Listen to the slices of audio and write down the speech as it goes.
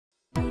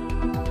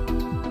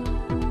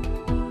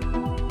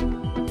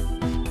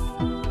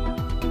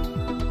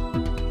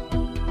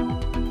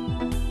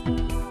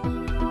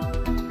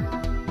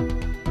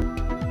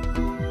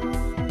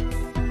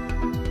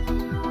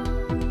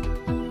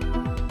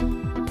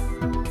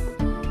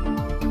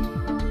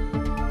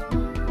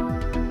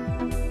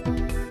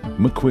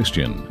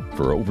McCuistion,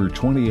 for over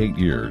 28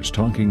 years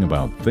talking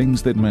about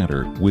things that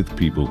matter with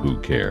people who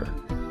care.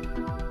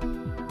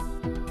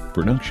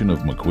 Production of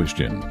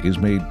McCuistion is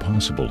made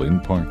possible in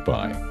part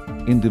by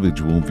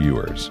individual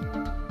viewers,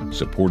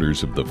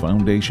 supporters of the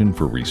Foundation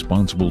for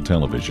Responsible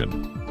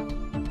Television,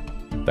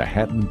 the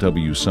Hatton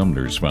W.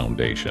 Sumners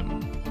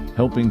Foundation,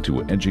 helping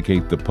to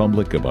educate the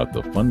public about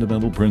the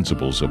fundamental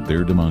principles of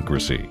their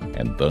democracy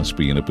and thus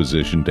be in a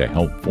position to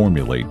help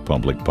formulate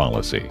public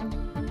policy.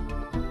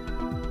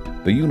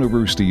 The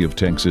University of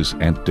Texas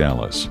at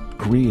Dallas,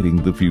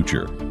 creating the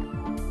future.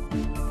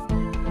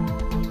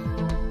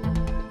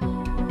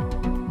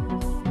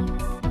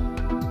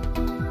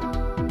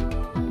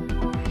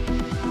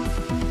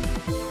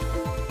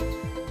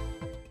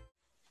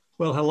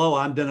 Well, hello,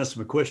 I'm Dennis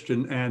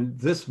McCuistion, and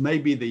this may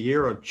be the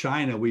year of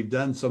China. We've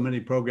done so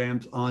many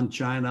programs on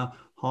China,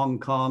 Hong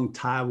Kong,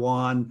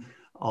 Taiwan,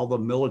 all the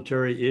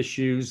military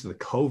issues, the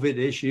COVID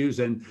issues.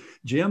 And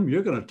Jim,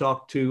 you're going to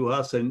talk to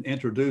us and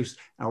introduce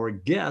our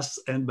guests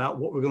and about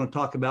what we're going to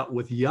talk about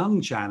with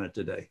young China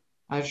today.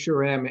 I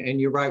sure am.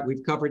 And you're right,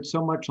 we've covered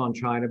so much on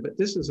China, but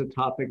this is a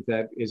topic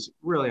that is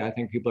really, I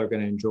think people are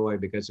going to enjoy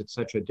because it's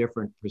such a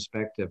different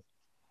perspective.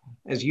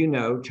 As you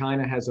know,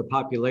 China has a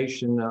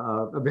population,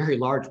 a very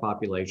large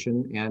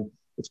population, and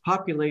its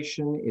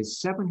population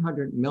is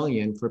 700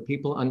 million for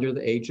people under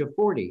the age of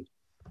 40.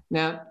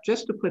 Now,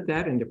 just to put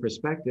that into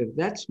perspective,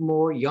 that's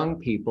more young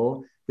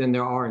people than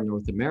there are in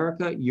North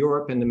America,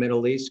 Europe, and the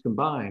Middle East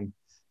combined.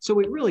 So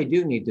we really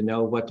do need to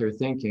know what they're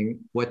thinking,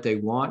 what they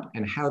want,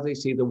 and how they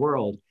see the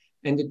world.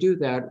 And to do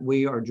that,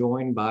 we are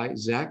joined by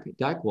Zach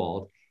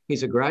Dychtwald.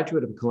 He's a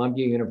graduate of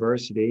Columbia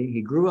University.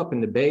 He grew up in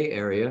the Bay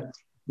Area.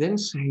 Then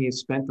he has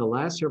spent the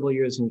last several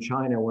years in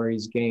China, where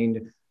he's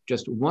gained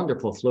just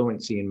wonderful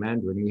fluency in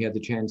Mandarin. We had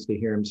the chance to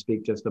hear him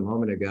speak just a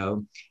moment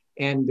ago.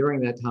 And during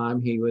that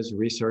time, he was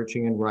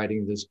researching and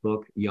writing this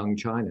book, Young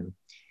China.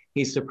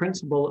 He's the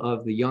principal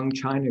of the Young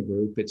China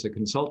Group. It's a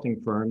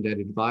consulting firm that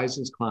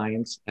advises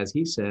clients, as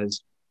he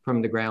says,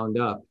 from the ground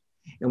up.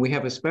 And we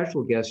have a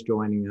special guest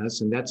joining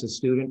us, and that's a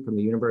student from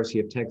the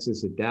University of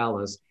Texas at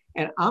Dallas.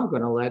 And I'm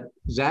going to let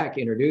Zach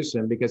introduce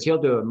him because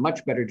he'll do a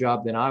much better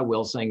job than I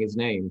will saying his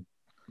name.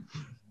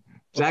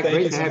 Zach, well,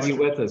 great to have you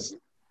with us.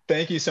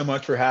 Thank you so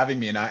much for having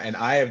me. And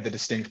I have the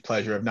distinct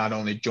pleasure of not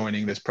only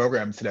joining this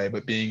program today,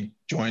 but being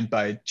joined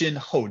by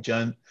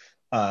Houzhen,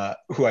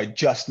 who I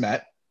just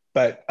met.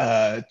 But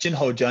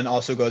Houzhen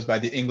also goes by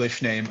the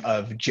English name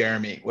of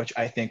Jeremy, which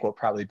I think will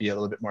probably be a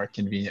little bit more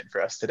convenient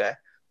for us today.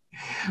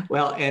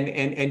 Well,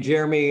 and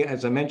Jeremy,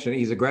 as I mentioned,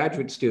 he's a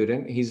graduate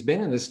student. He's been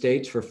in the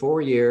States for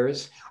 4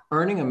 years,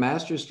 earning a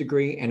master's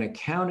degree in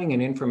accounting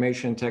and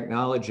information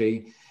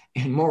technology.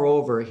 And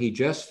moreover, he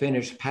just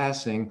finished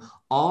passing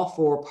all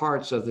 4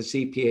 parts of the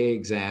CPA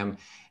exam,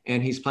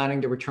 and he's planning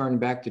to return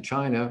back to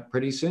China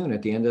pretty soon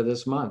at the end of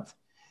this month.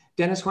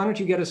 Dennis, why don't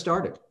you get us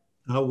started?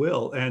 I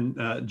will.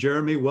 And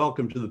Jeremy,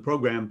 welcome to the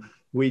program.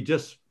 We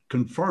just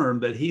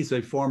confirmed that he's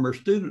a former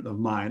student of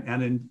mine.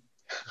 And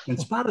in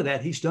spite of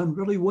that, he's done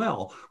really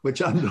well,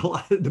 which I'm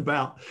delighted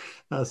about.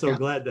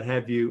 Glad to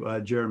have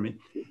you, Jeremy.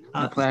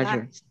 My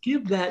pleasure.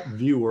 Give that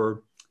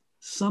viewer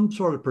some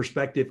sort of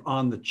perspective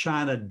on the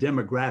China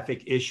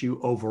demographic issue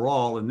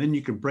overall, and then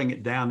you can bring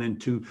it down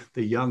into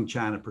the young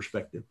China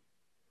perspective.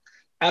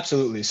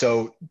 Absolutely.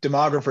 So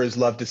demographers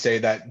love to say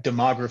that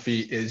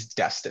demography is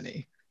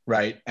destiny,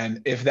 right?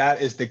 And if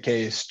that is the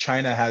case,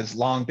 China has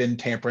long been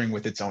tampering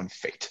with its own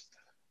fate.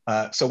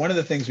 So one of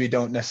the things we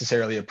don't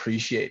necessarily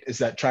appreciate is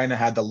that China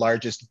had the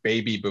largest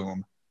baby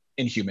boom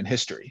in human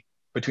history.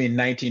 Between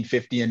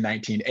 1950 and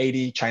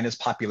 1980, China's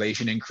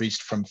population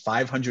increased from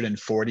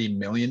 540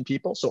 million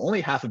people, so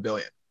only 500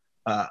 million,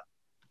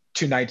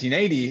 to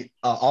 1980,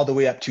 all the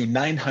way up to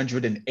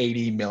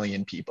 980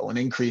 million people, an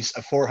increase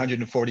of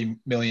 440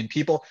 million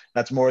people.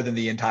 That's more than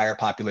the entire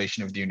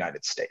population of the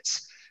United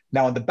States.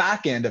 Now, on the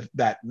back end of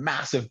that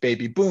massive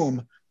baby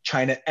boom,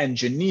 China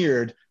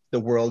engineered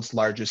the world's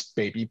largest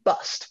baby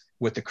bust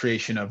with the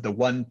creation of the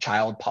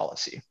one-child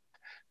policy.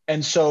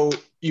 And so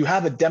you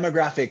have a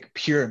demographic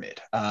pyramid,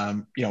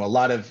 a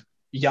lot of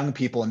young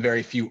people and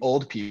very few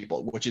old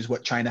people, which is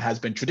what China has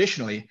been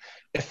traditionally,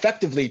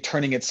 effectively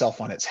turning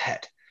itself on its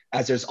head,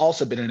 as there's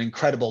also been an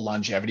incredible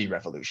longevity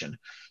revolution.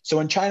 So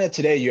in China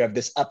today, you have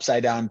this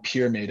upside down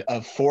pyramid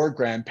of 4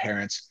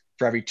 grandparents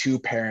for every 2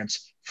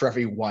 parents for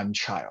every 1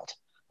 child,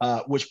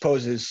 which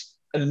poses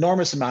an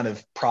enormous amount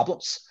of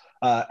problems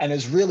and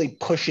is really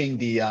pushing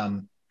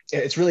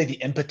it's really the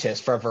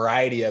impetus for a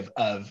variety of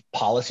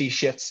policy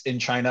shifts in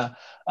China,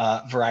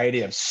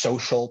 variety of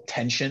social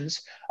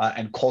tensions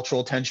and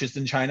cultural tensions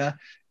in China,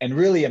 and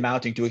really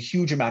amounting to a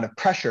huge amount of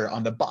pressure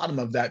on the bottom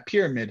of that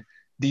pyramid,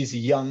 these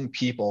young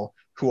people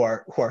who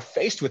are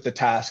faced with the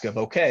task of,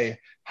 okay,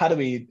 how do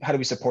we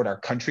support our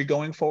country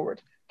going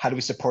forward? How do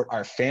we support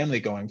our family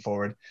going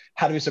forward?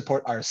 How do we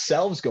support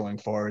ourselves going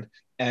forward?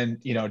 And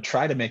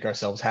try to make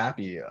ourselves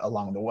happy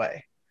along the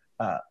way.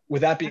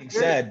 With that being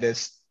said,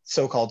 this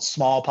so-called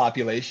small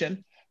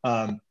population,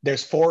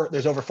 there's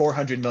over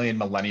 400 million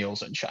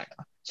millennials in China.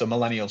 So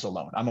millennials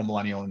alone. I'm a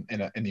millennial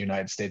in the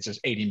United States. There's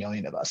 80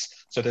 million of us.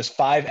 So there's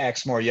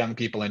 5x more young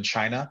people in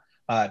China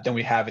than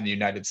we have in the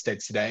United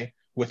States today,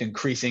 with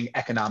increasing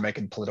economic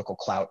and political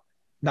clout,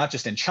 not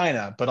just in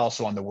China, but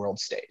also on the world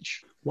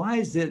stage. Why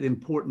is it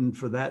important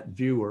for that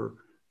viewer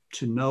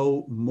to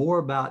know more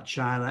about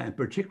China, and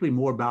particularly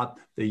more about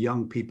the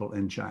young people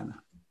in China?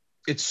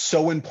 It's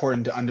so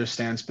important to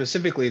understand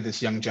specifically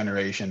this young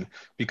generation,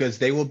 because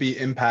they will be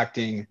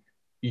impacting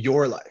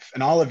your life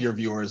and all of your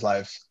viewers'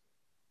 lives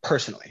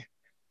personally.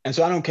 And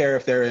so I don't care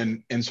if they're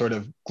in sort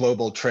of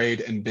global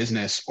trade and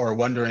business, or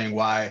wondering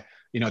why,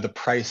 the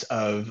price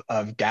of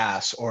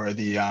gas or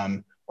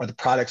the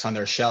products on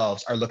their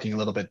shelves are looking a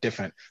little bit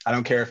different. I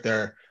don't care if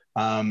they're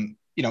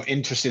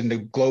interested in the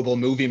global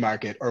movie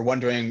market, or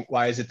wondering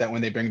why is it that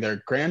when they bring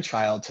their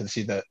grandchild to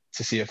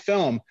see a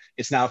film,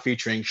 it's now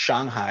featuring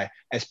Shanghai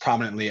as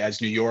prominently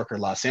as New York or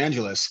Los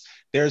Angeles.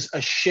 There's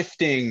a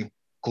shifting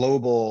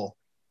global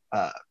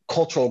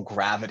cultural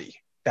gravity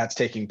that's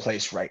taking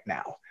place right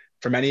now.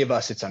 For many of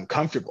us, it's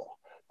uncomfortable.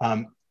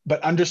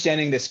 But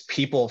understanding this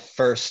people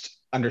first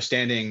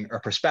understanding or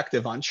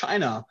perspective on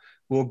China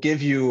will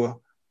give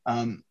you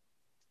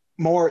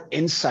more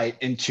insight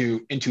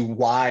into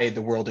why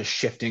the world is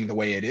shifting the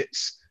way it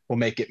is, will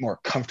make it more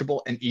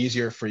comfortable and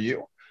easier for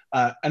you.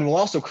 And will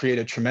also create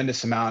a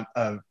tremendous amount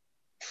of,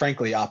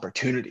 frankly,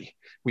 opportunity.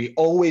 We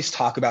always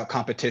talk about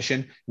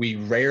competition. We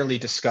rarely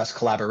discuss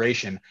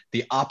collaboration.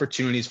 The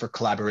opportunities for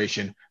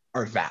collaboration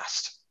are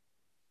vast.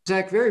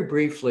 Zach, very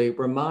briefly,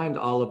 remind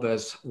all of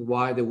us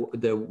why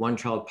the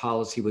one-child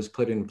policy was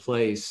put in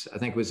place. I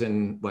think it was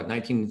in,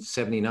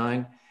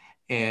 1979,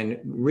 and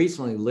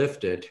recently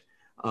lifted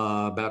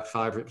about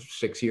 5 or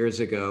 6 years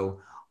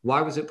ago.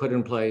 Why was it put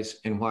in place,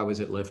 and why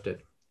was it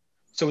lifted?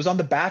 So it was on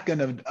the back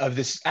end of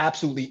this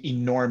absolutely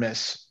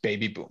enormous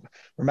baby boom.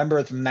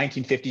 Remember, from the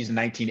 1950s and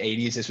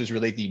 1980s, this was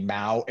really the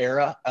Mao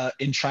era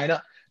in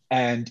China.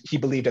 And he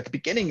believed at the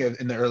beginning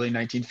in the early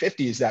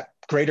 1950s that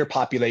greater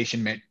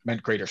population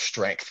meant greater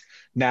strength.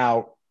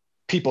 Now,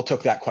 people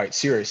took that quite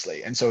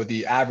seriously. And so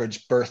the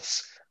average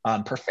births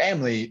per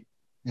family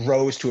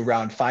rose to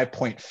around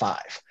 5.5.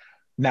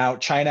 Now,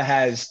 China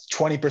has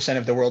 20%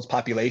 of the world's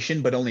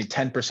population, but only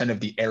 10% of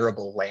the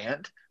arable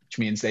land, which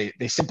means they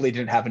simply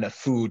didn't have enough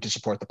food to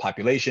support the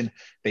population.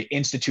 They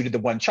instituted the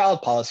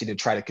one-child policy to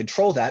try to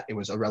control that. It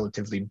was a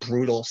relatively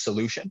brutal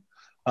solution.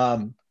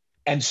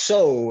 And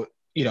so,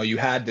 you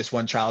had this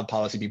one-child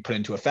policy be put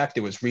into effect.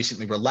 It was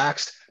recently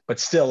relaxed, but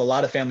still a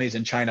lot of families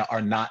in China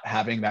are not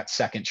having that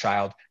second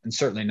child, and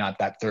certainly not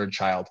that third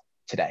child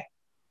today.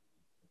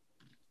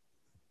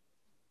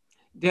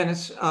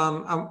 Dennis,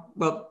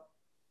 well,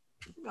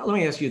 let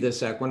me ask you this,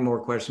 Zach, one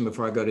more question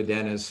before I go to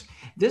Dennis.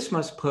 This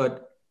must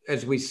put,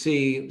 as we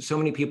see, so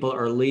many people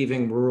are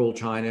leaving rural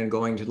China and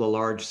going to the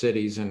large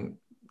cities, and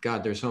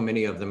God, there's so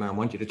many of them. I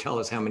want you to tell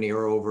us how many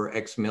are over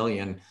X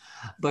million,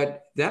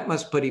 but that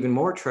must put even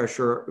more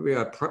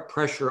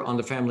pressure on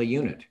the family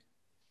unit.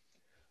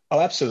 Oh,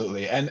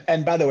 absolutely.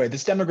 And by the way,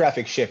 this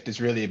demographic shift is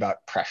really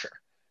about pressure.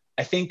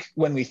 I think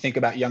when we think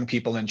about young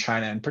people in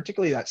China, and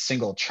particularly that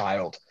single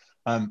child,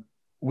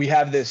 we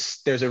have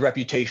there's a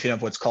reputation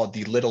of what's called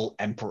the little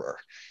emperor.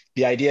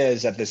 The idea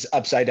is that this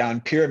upside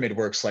down pyramid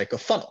works like a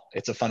funnel.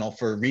 It's a funnel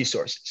for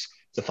resources.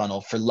 It's a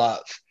funnel for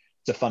love.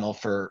 It's a funnel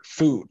for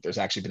food. There's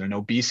actually been an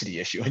obesity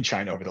issue in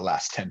China over the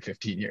last 10,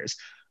 15 years.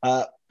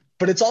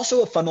 But it's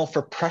also a funnel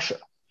for pressure.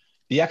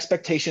 The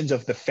expectations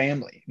of the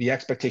family, the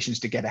expectations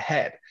to get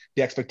ahead,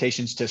 the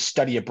expectations to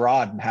study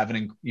abroad and have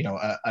an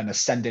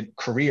ascendant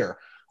career,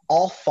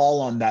 all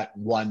fall on that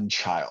one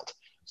child.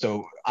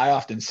 So I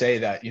often say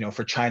that,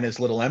 for China's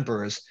little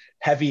emperors,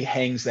 heavy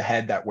hangs the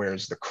head that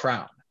wears the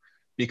crown.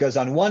 Because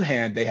on one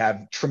hand, they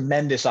have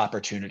tremendous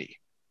opportunity.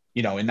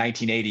 In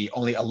 1980,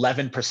 only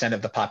 11%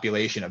 of the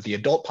population, of the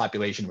adult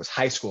population, was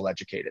high school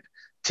educated.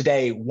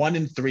 Today, 1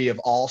 in 3 of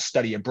all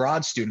study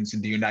abroad students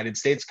in the United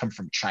States come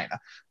from China,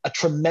 a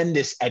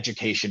tremendous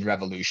education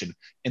revolution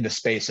in the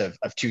space of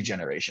 2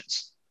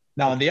 generations.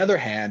 Now, on the other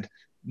hand,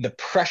 the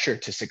pressure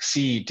to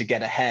succeed, to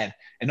get ahead,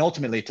 and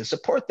ultimately to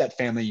support that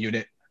family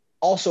unit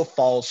also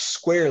falls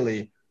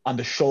squarely on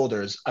the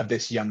shoulders of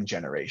this young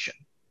generation.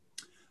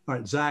 All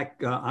right,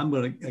 Zach, I'm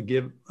going to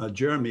give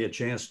Jeremy a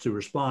chance to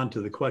respond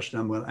to the question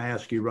I'm going to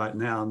ask you right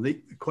now. And the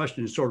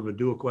question is sort of a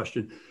dual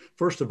question.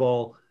 First of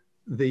all,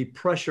 the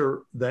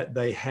pressure that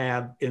they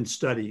have in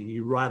studying.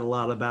 You write a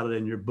lot about it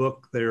in your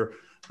book. They're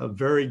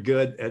very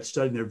good at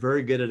studying. They're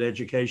very good at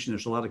education.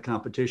 There's a lot of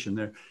competition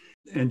there.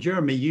 And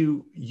Jeremy,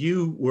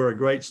 you were a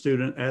great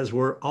student, as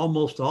were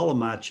almost all of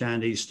my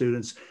Chinese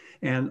students.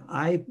 And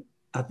I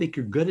think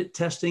you're good at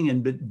testing.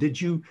 And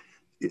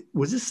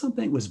was this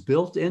something that was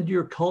built into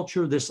your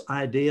culture, this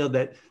idea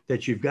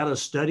that you've got to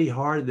study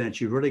hard,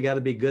 that you've really got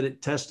to be good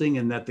at testing,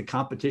 and that the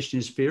competition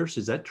is fierce?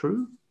 Is that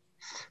true?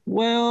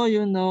 Well,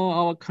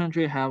 our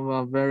country have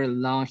a very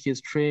long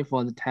history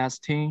for the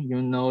testing.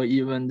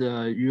 Even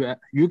the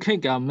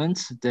UK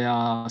government, they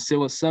are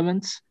civil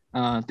servants.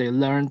 They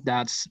learned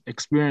that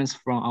experience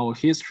from our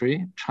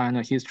history,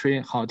 China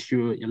history, how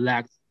to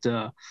elect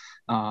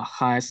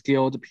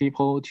high-skilled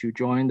people to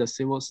join the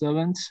civil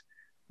servants.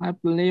 I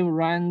believe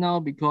right now,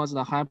 because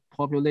the high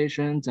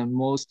population, the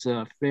most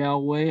fair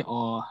way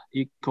or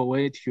equal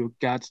way to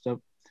get the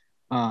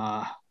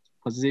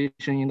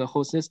position in the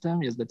whole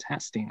system is the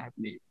testing. I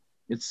believe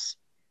it's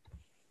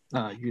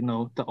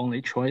the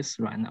only choice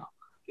right now.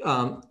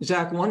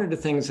 Zach, one of the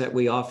things that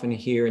we often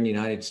hear in the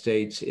United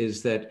States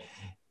is that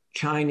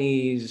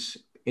Chinese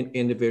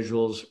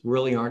individuals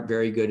really aren't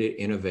very good at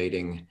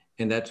innovating.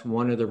 And that's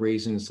one of the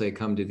reasons they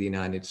come to the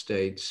United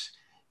States.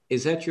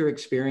 Is that your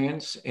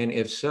experience? And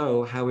if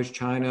so, how is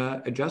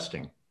China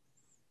adjusting?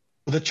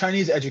 The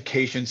Chinese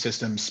education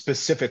system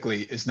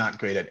specifically is not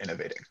great at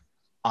innovating,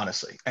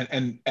 honestly.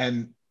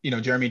 And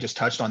Jeremy just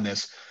touched on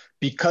this.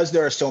 Because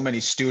there are so many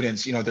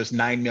students, there's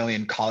 9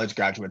 million college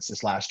graduates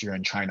this last year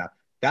in China.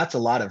 That's a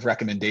lot of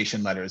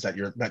recommendation letters that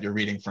you're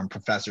reading from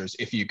professors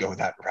if you go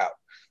that route,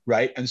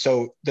 right? And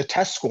so the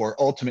test score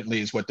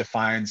ultimately is what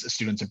defines a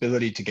student's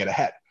ability to get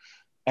ahead,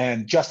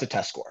 and just a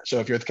test score. So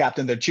if you're the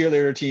captain of the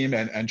cheerleader team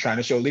and trying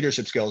to show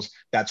leadership skills,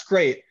 that's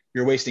great.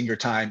 You're wasting your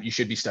time. You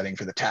should be studying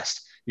for the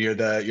test. You're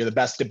the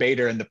best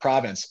debater in the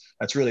province.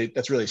 That's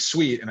really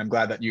sweet, and I'm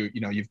glad that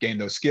you've gained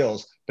those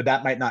skills. But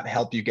that might not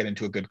help you get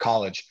into a good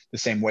college the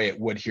same way it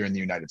would here in the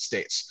United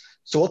States.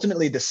 So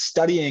ultimately, the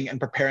studying and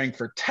preparing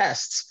for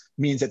tests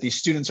means that these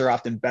students are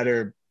often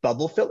better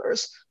bubble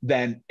fillers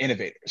than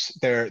innovators.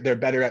 They're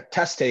better at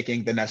test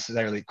taking than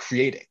necessarily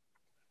creating.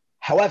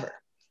 However,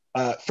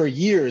 for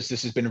years,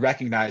 this has been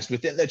recognized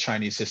within the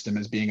Chinese system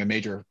as being a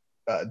major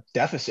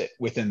deficit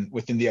within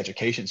the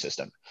education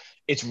system.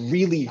 It's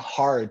really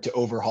hard to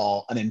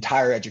overhaul an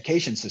entire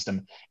education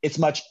system. It's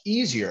much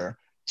easier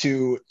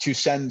to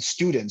send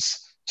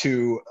students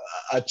to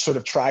a sort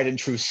of tried and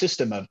true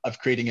system of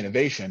creating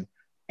innovation,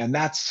 and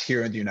that's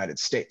here in the United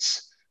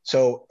States.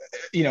 So,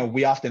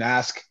 we often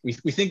ask, we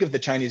think of the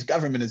Chinese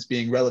government as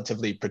being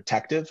relatively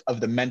protective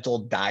of the mental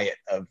diet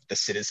of the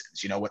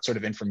citizens, what sort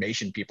of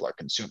information people are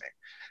consuming.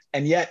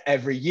 And yet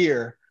every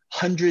year,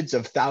 hundreds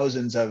of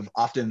thousands of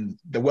often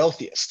the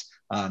wealthiest,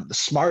 the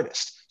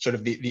smartest, sort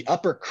of the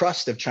upper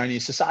crust of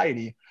Chinese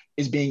society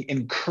is being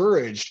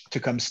encouraged to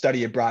come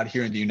study abroad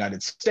here in the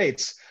United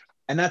States.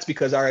 And that's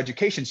because our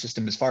education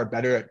system is far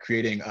better at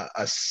creating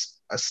a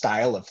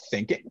style of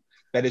thinking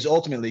that is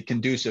ultimately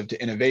conducive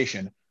to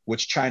innovation,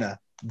 which China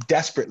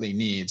desperately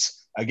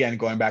needs, again,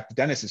 going back to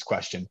Dennis's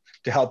question,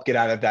 to help get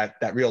out of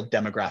that real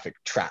demographic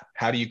trap.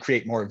 How do you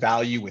create more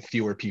value with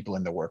fewer people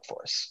in the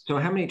workforce? So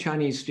how many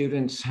Chinese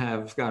students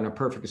have gotten a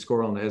perfect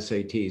score on the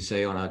SAT,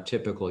 say on a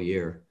typical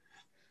year?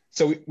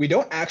 So we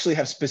don't actually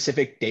have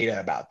specific data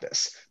about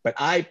this, but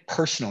I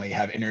personally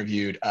have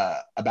interviewed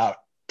about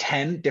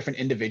 10 different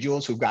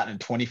individuals who've gotten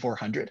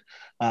 2,400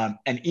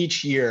 and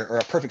each year, or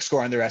a perfect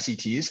score on their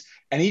SATs,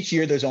 and each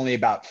year there's only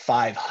about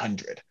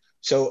 500.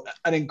 So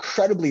an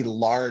incredibly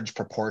large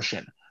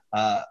proportion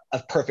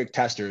of perfect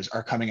testers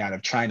are coming out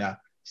of China.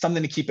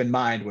 Something to keep in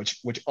mind,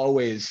 which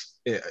always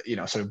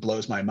sort of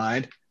blows my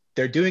mind,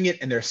 they're doing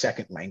it in their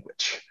second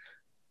language.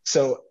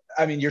 So,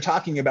 I mean, you're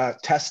talking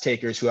about test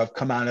takers who have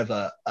come out of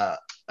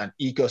an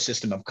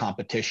ecosystem of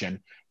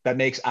competition that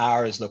makes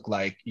ours look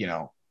like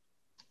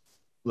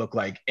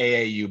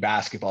AAU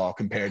basketball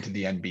compared to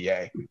the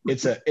NBA.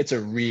 It's a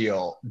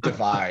real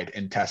divide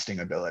in testing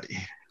ability.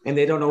 And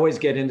they don't always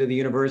get into the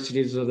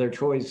universities of their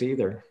choice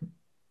either.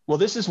 Well,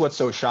 this is what's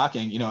so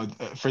shocking.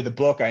 For the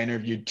book, I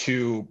interviewed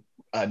two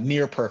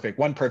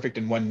one perfect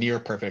and one near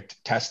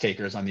perfect test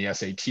takers on the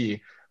SAT,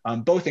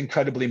 both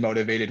incredibly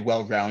motivated,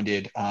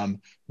 well-rounded.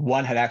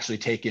 One had actually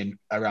taken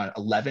around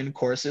 11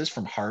 courses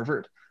from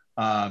Harvard.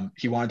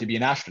 He wanted to be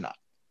an astronaut.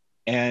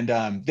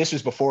 And this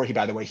was before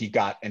by the way, he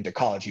got into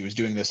college. He was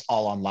doing this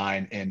all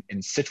online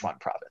in Sichuan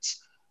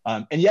province.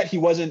 And yet he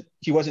wasn't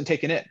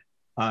taken in.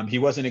 He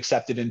wasn't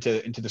accepted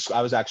into the school.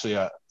 I was actually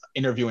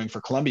interviewing for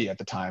Columbia at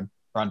the time,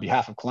 or on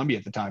behalf of Columbia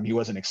at the time. He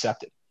wasn't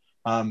accepted.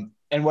 And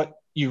what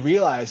you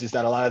realize is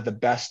that a lot of the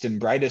best and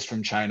brightest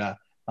from China,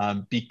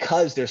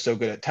 because they're so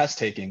good at test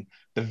taking,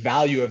 the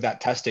value of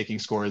that test taking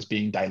score is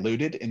being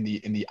diluted in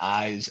the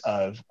eyes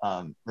of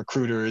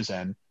recruiters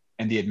and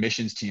the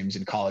admissions teams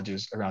in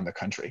colleges around the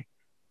country.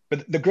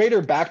 But the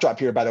greater backdrop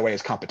here, by the way,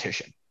 is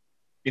competition.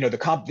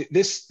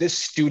 This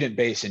student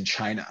base in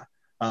China,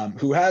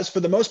 who has, for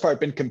the most part,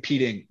 been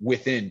competing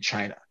within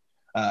China,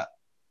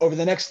 over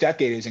the next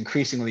decade is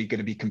increasingly going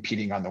to be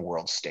competing on the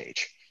world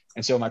stage.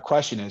 And so my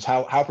question is,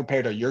 how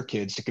prepared are your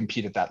kids to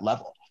compete at that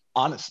level,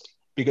 honestly?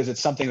 Because it's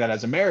something that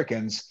as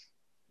Americans,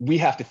 we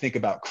have to think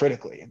about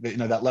critically.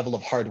 That level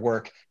of hard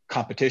work,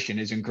 competition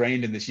is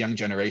ingrained in this young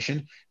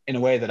generation in a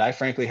way that I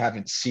frankly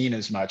haven't seen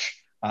as much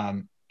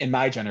in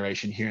my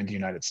generation here in the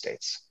United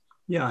States.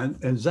 Yeah,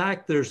 and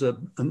Zach, there's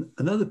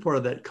another part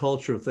of that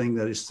culture thing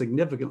that is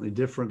significantly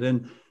different,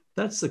 and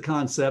that's the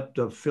concept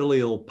of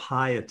filial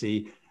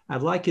piety.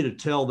 I'd like you to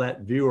tell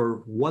that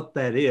viewer what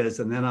that is,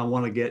 and then I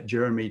want to get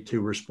Jeremy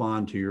to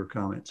respond to your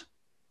comments.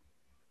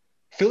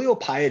 Filial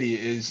piety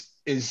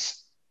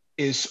is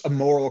is a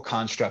moral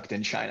construct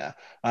in China.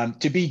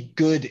 To be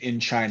good in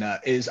China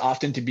is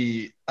often to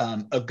be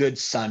a good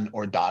son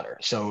or daughter.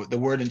 So the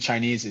word in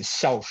Chinese is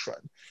孝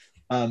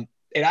顺.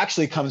 It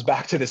actually comes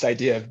back to this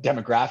idea of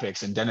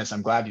demographics. And Dennis,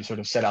 I'm glad you sort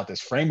of set out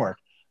this framework.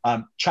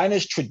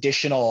 China's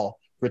traditional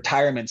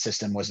retirement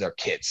system was their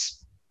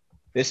kids.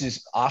 This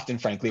is often,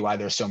 frankly, why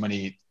there's so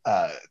many,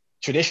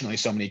 traditionally,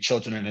 so many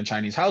children in a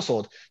Chinese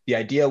household. The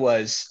idea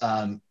was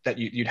that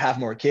you'd have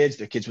more kids,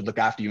 the kids would look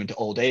after you into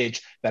old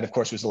age. That, of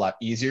course, was a lot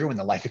easier when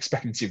the life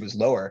expectancy was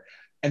lower.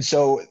 And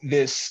so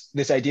this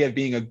idea of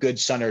being a good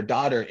son or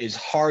daughter is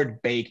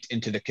hard baked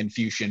into the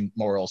Confucian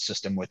moral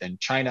system within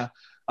China,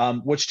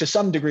 which to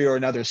some degree or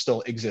another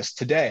still exists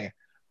today.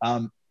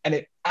 And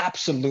it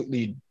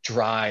absolutely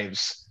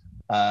drives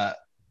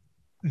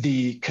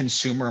the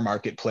consumer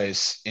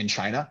marketplace in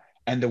China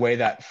and the way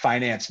that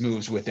finance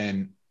moves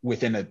within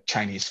a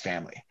Chinese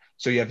family.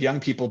 So you have young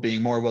people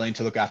being more willing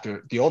to look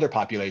after the older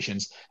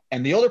populations,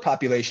 and the older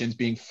populations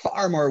being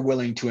far more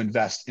willing to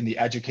invest in the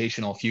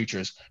educational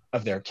futures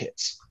of their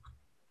kids.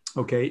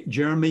 Okay,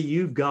 Jeremy,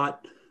 you've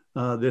got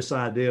this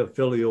idea of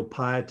filial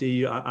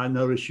piety. I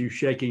noticed you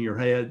shaking your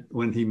head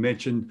when he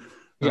mentioned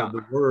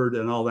the word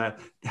and all that.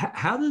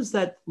 How does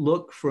that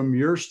look from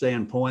your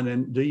standpoint?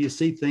 And do you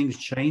see things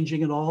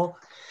changing at all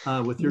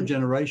with your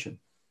generation?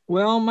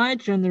 Well, my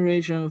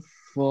generation,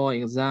 for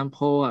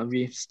example,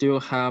 we still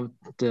have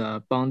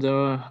the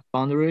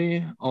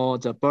boundary or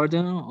the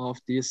burden of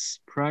this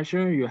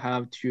pressure. You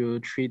have to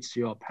treat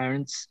your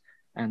parents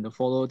and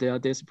follow their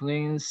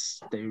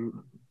disciplines. They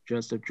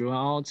just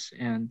draw out.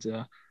 And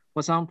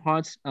for some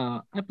parts,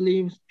 I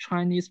believe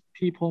Chinese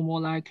people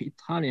more like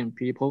Italian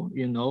people,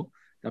 you know,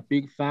 the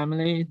big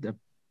family, the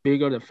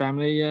bigger the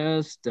family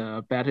is,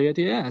 the better it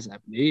is, I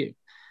believe.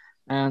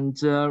 And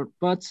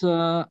but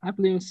I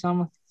believe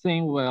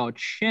something will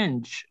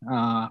change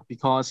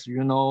because,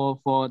 you know,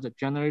 for the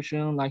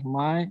generation like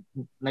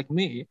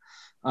me,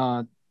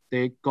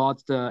 they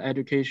got the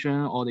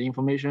education or the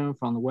information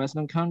from the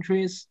Western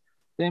countries.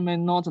 They may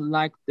not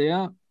like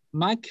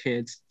my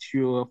kids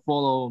to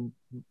follow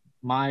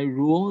my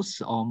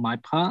rules or my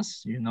path,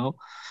 you know,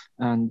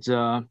 and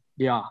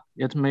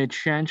it may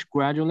change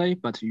gradually,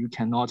 but you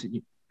cannot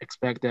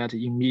expect that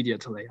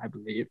immediately, I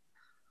believe.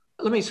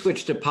 Let me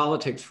switch to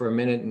politics for a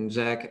minute and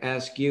Zach,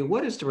 ask you,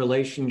 what is the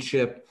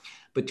relationship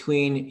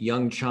between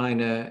young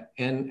China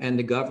and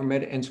the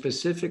government and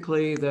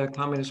specifically the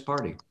Communist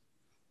Party?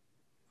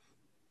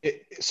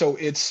 So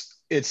it's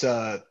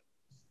a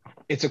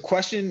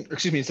question,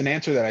 excuse me, it's an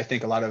answer that I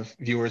think a lot of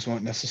viewers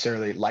won't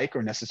necessarily like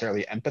or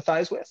necessarily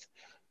empathize with.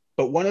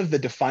 But one of the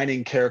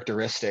defining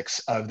characteristics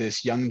of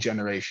this young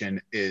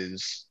generation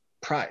is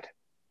pride.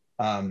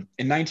 In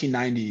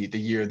 1990, the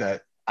year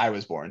that I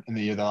was born, and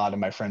the year that a lot of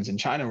my friends in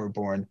China were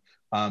born,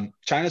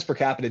 China's per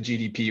capita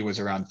GDP was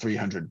around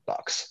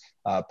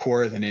 $300,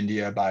 poorer than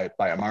India by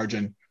a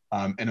margin,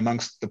 and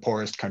amongst the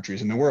poorest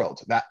countries in the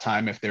world. That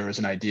time, if there was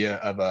an idea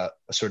of a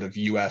sort of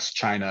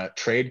US-China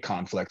trade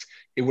conflict,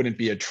 it wouldn't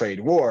be a trade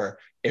war,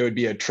 it would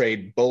be a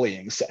trade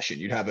bullying session.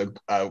 You'd have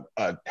a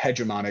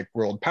hegemonic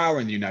world power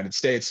in the United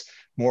States,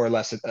 more or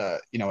less,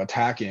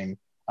 attacking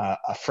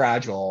a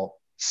fragile,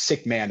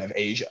 sick man of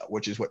Asia,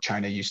 which is what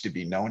China used to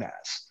be known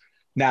as.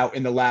 Now,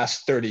 in the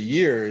last 30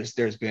 years,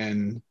 there's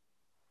been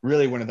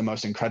really one of the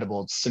most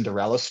incredible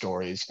Cinderella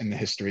stories in the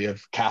history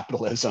of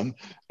capitalism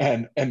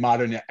and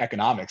modern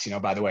economics. You know,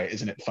 by the way,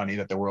 isn't it funny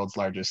that the world's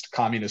largest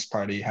communist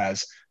party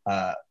has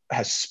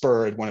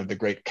spurred one of the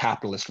great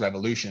capitalist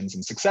revolutions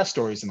and success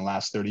stories in the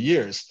last 30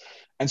 years?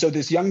 And so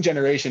this young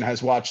generation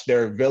has watched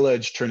their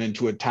village turn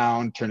into a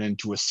town, turn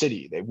into a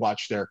city. They've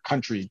watched their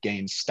country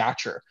gain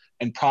stature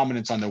and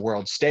prominence on the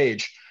world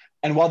stage.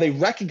 And while they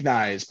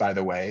recognize, by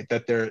the way,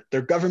 that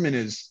their government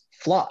is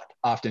flawed,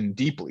 often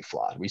deeply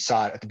flawed. We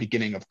saw it at the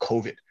beginning of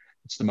COVID.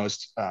 It's the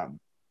most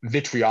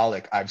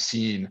vitriolic I've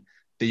seen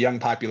the young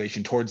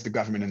population towards the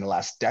government in the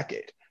last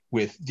decade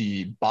with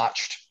the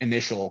botched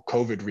initial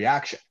COVID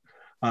reaction.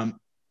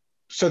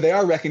 So they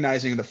are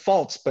recognizing the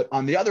faults, but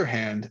on the other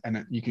hand,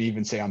 and you can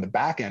even say on the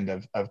back end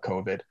of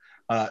COVID,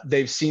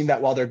 they've seen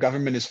that while their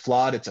government is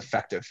flawed, it's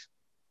effective.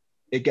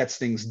 It gets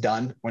things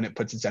done when it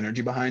puts its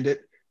energy behind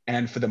it.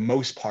 And for the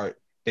most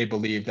part, they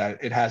believe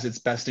that it has its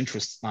best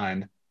interests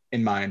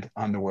in mind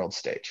on the world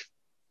stage.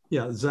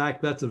 Yeah,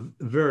 Zach, that's a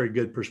very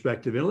good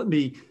perspective. And let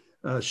me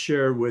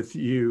share with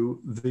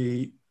you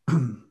the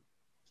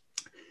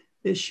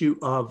issue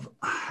of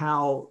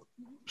how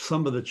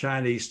some of the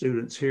Chinese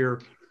students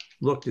here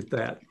looked at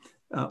that.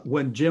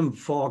 When Jim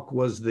Falk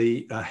was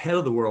the head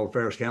of the World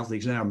Affairs Council,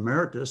 he's now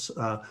emeritus,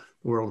 the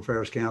World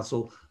Affairs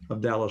Council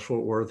of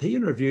Dallas-Fort Worth, he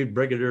interviewed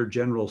Brigadier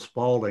General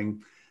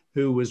Spalding,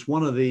 who was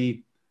one of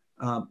the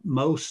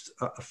most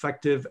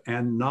effective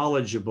and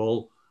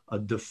knowledgeable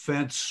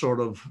defense sort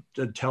of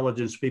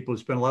intelligence people who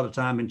spent a lot of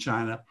time in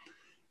China.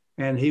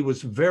 And he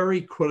was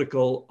very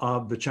critical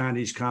of the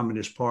Chinese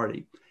Communist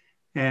Party.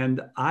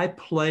 And I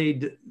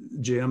played,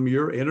 Jim,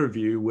 your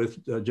interview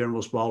with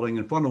General Spalding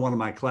in front of one of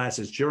my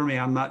classes. Jeremy,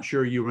 I'm not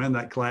sure you were in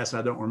that class.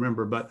 I don't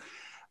remember. But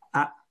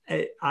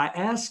I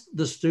asked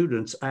the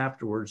students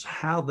afterwards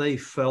how they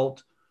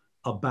felt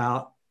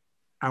about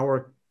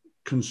our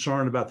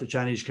concern about the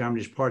Chinese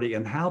Communist Party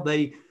and how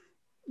they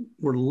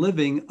were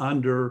living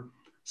under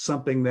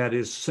something that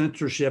is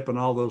censorship and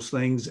all those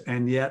things.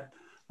 And yet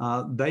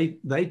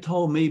they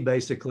told me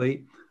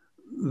basically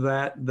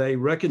that they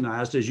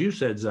recognized, as you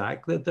said,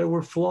 Zach, that there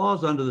were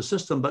flaws under the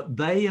system, but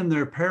they and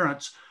their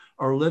parents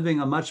are living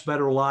a much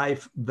better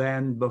life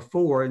than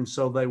before. And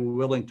so they were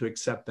willing to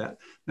accept that.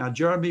 Now,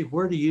 Jeremy,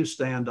 where do you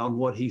stand on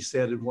what he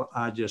said and what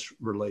I just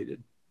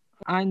related?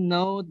 I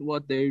know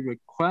what they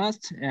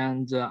request,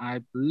 and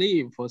I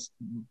believe for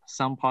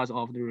some parts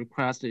of the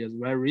request is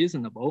very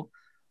reasonable.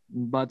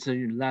 But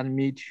let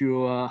me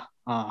to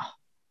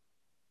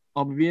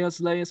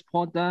obviously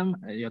support them.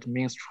 It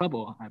means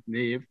trouble, I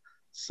believe.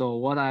 So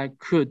what I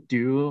could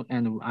do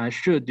and I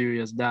should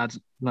do is that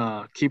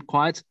keep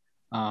quiet,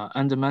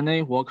 earn the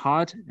money, work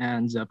hard,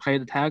 and pay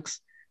the tax,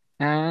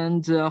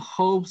 and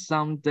hope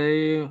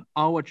someday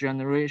our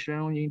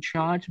generation in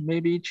charge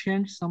maybe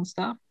change some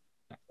stuff.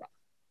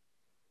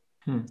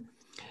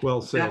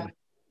 Well said.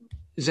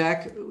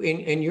 Zach,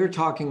 in your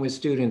talking with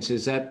students,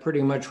 is that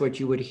pretty much what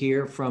you would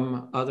hear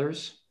from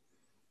others?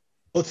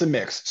 Well, it's a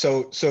mix.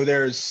 So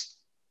there's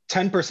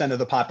 10% of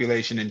the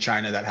population in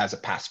China that has a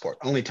passport,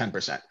 only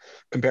 10%,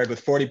 compared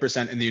with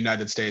 40% in the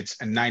United States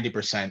and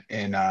 90%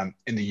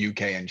 in the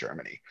UK and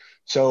Germany.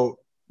 So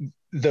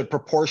the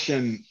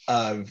proportion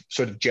of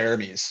sort of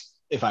Jeremy's,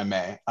 if I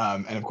may,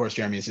 and of course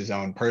Jeremy is his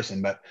own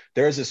person, but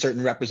there is a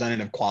certain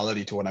representative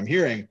quality to what I'm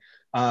hearing.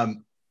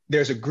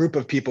 There's a group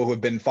of people who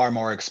have been far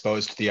more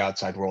exposed to the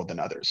outside world than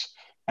others.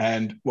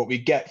 And what we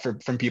get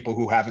from people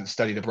who haven't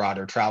studied abroad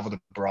or traveled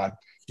abroad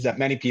is that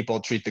many people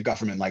treat the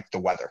government like the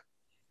weather.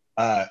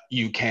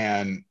 You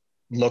can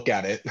look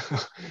at it,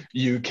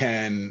 you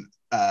can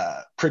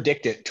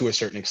predict it to a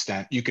certain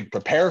extent, you could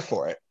prepare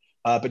for it,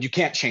 but you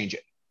can't change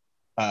it.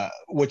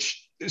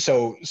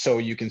 So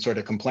you can sort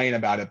of complain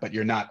about it, but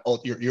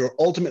you're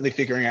ultimately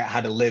figuring out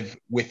how to live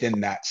within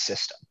that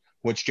system,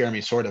 which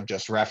Jeremy sort of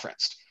just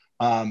referenced.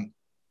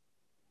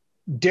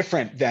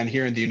 Different than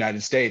here in the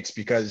United States,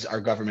 because our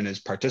government is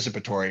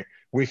participatory.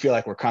 We feel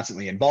like we're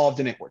constantly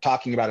involved in it. We're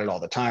talking about it all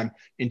the time.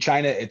 In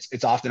China,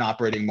 it's often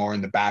operating more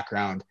in the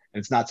background,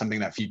 and it's not something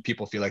that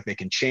people feel like they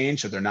can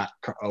change, so they're not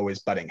always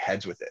butting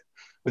heads with it.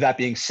 With that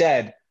being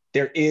said,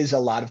 there is a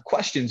lot of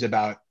questions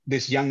about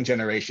this young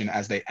generation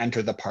as they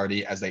enter the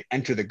party, as they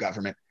enter the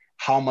government.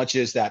 How much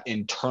is that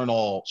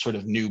internal sort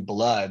of new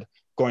blood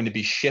going to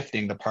be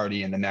shifting the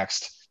party in the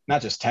next,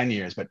 not just 10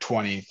 years, but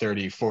 20,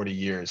 30, 40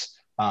 years?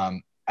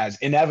 As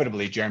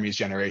inevitably Jeremy's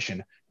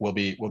generation will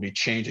be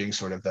changing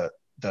sort of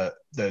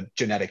the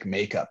genetic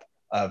makeup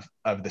of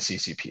the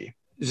CCP.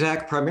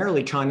 Zach,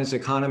 primarily China's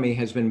economy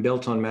has been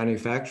built on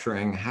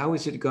manufacturing. How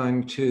is it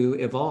going to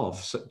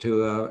evolve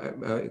to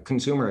a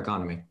consumer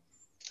economy?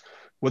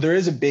 Well, there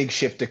is a big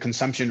shift to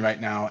consumption right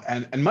now,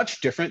 and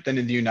much different than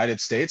in the United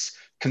States.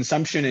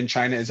 Consumption in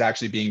China is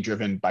actually being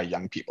driven by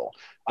young people.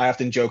 I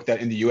often joke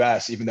that in the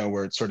US, even though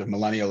we're sort of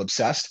millennial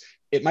obsessed,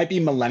 it might be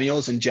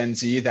millennials and Gen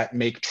Z that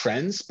make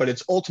trends, but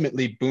it's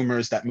ultimately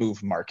boomers that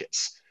move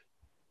markets.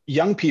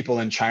 Young people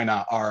in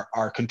China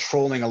are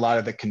controlling a lot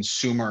of the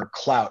consumer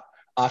clout,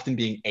 often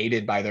being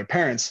aided by their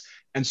parents.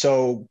 And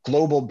so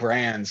global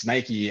brands,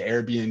 Nike,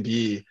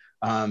 Airbnb,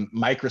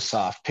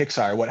 Microsoft,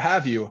 Pixar, what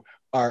have you,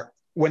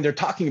 when they're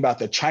talking about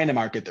the China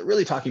market, they're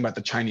really talking about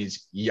the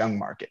Chinese young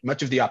market.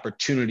 Much of the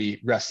opportunity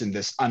rests in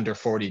this under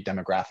 40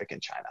 demographic in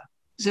China.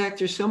 Zach,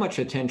 there's so much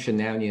attention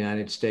now in the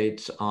United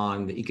States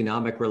on the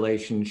economic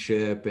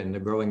relationship and the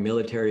growing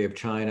military of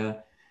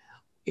China.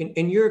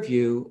 In your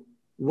view,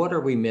 what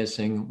are we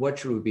missing? What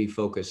should we be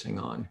focusing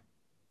on?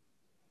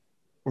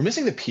 We're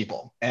missing the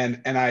people. And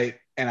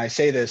I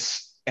say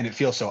this, and it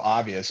feels so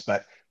obvious,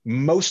 but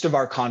most of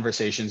our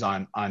conversations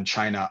on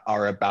China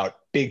are about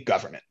big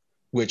government,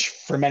 which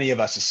for many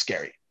of us is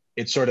scary.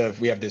 It's sort of,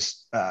 we have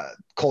this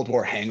Cold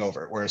War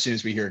hangover where as soon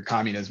as we hear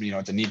communism,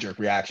 it's a knee-jerk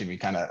reaction. We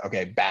kind of,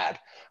 okay, bad.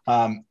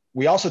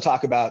 We also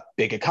talk about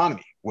big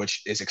economy,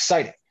 which is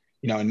exciting.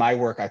 In my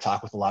work, I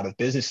talk with a lot of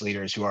business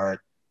leaders who are,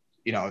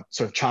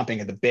 sort of chomping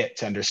at the bit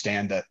to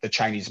understand the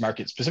Chinese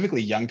market,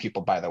 specifically young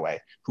people, by the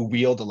way, who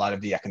wield a lot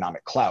of the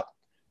economic clout.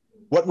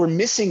 What we're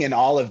missing in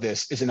all of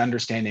this is an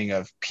understanding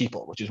of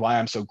people, which is why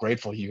I'm so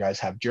grateful you guys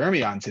have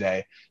Jeremy on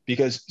today,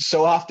 because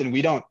so often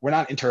we're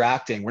not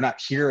interacting, we're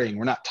not hearing,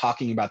 we're not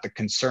talking about the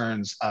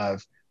concerns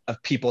of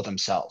people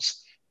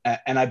themselves.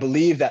 And I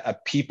believe that a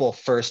people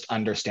first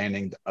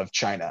understanding of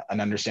China,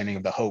 an understanding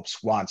of the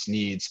hopes, wants,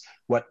 needs,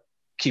 what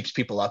keeps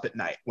people up at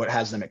night, what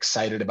has them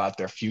excited about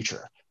their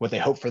future, what they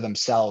hope for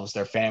themselves,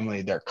 their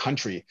family, their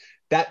country,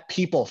 that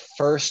people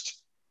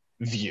first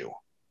view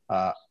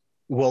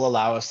will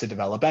allow us to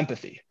develop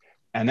empathy.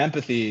 And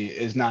empathy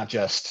is not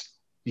just,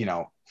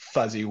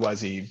 fuzzy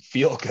wuzzy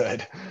feel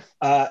good.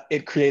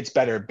 It creates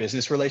better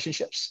business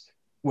relationships,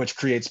 which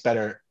creates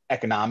better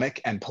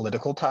economic and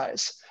political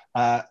ties.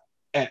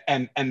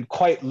 And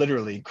quite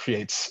literally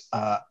creates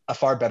a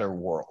far better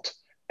world.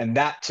 And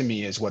that to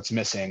me is what's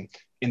missing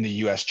in the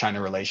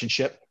US-China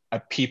relationship. a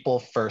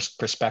people-first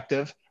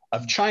perspective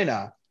of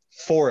China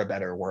for a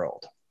better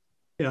world.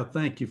 Yeah,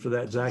 thank you for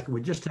that, Zach.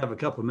 We just have a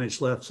couple of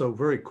minutes left. So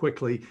very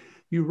quickly,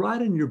 you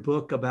write in your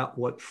book about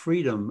what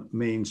freedom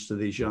means to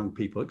these young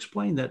people.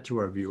 Explain that to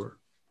our viewer.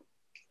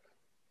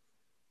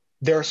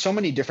 There are so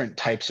many different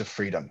types of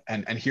freedom.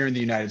 And here in the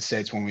United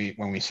States, when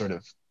we sort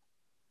of,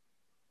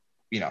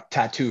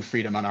 tattoo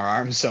freedom on our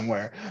arms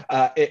somewhere,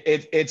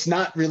 it's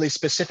not really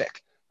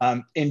specific.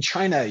 In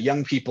China,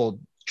 young people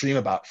dream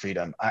about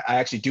freedom. I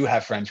actually do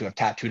have friends who have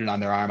tattooed it on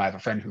their arm. I have a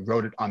friend who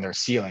wrote it on their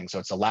ceiling. So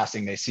it's the last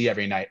thing they see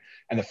every night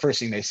and the first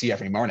thing they see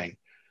every morning.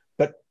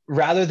 But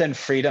rather than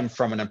freedom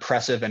from an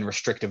oppressive and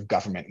restrictive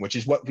government, which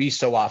is what we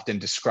so often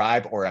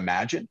describe or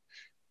imagine,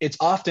 it's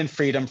often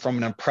freedom from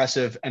an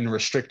oppressive and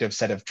restrictive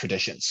set of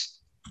traditions,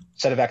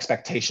 set of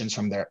expectations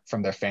from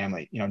their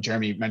family.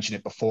 Jeremy mentioned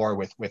it before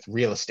with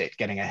real estate,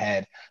 getting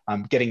ahead,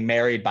 getting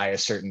married by a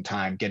certain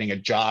time, getting a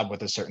job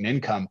with a certain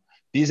income.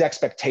 These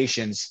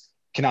expectations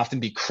can often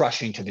be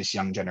crushing to this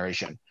young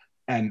generation.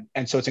 And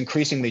so it's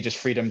increasingly just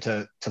freedom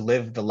to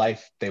live the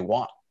life they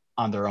want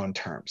on their own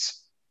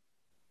terms.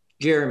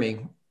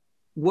 Jeremy,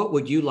 what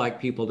would you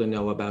like people to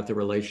know about the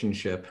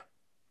relationship?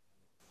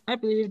 I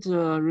believe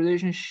the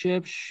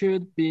relationship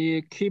should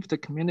be keep the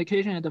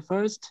communication at the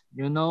first.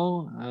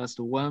 As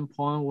the one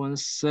point one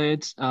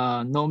said,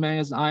 no man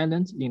is an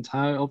island,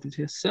 entire of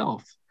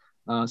itself.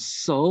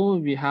 So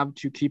we have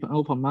to keep an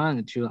open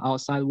mind to the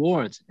outside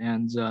world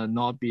and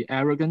not be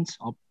arrogant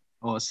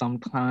or some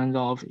kind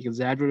of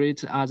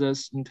exaggerate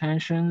others'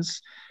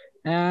 intentions,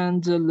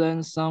 and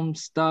learn some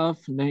stuff,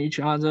 learn each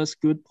other's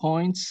good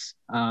points,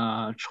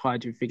 try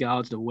to figure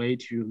out the way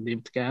to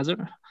live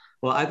together.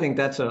 Well, I think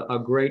that's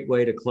a great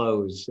way to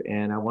close.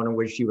 And I want to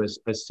wish you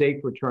a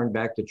safe return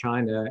back to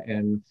China.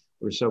 And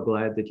we're so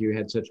glad that you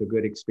had such a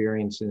good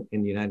experience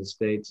in the United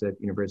States at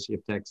University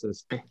of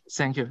Texas.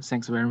 Thank you.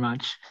 Thanks very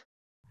much.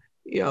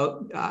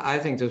 I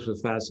think this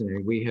was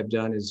fascinating. We have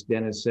done, as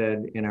Dennis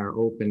said in our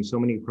open, so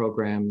many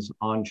programs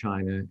on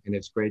China, and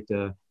it's great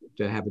to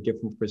have a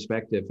different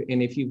perspective.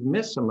 And if you've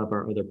missed some of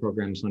our other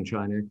programs on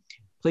China,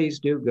 please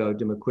do go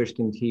to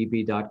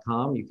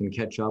McCuistionTV.com. You can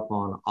catch up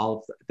on all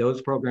of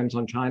those programs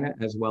on China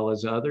as well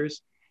as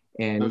others.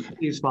 And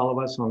please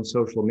follow us on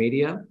social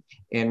media.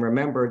 And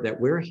remember that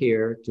we're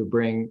here to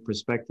bring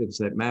perspectives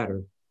that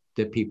matter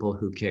to people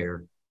who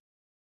care.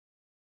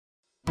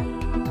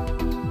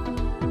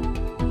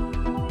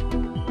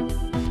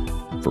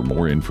 For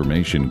more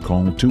information,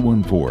 call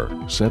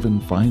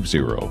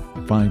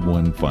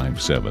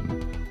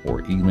 214-750-5157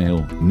 or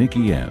email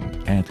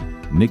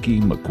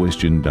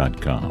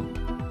NikkiN@NikkiMcCuistion.com.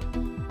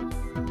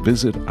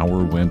 Visit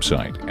our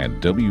website at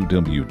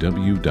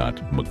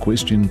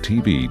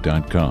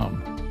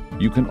www.McCuistionTV.com.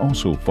 You can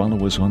also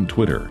follow us on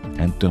Twitter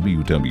at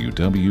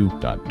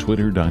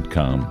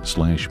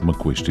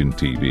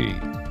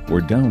www.twitter.com/McCuistionTV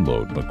or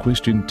download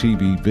McCuistion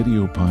TV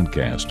video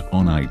podcast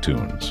on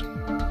iTunes.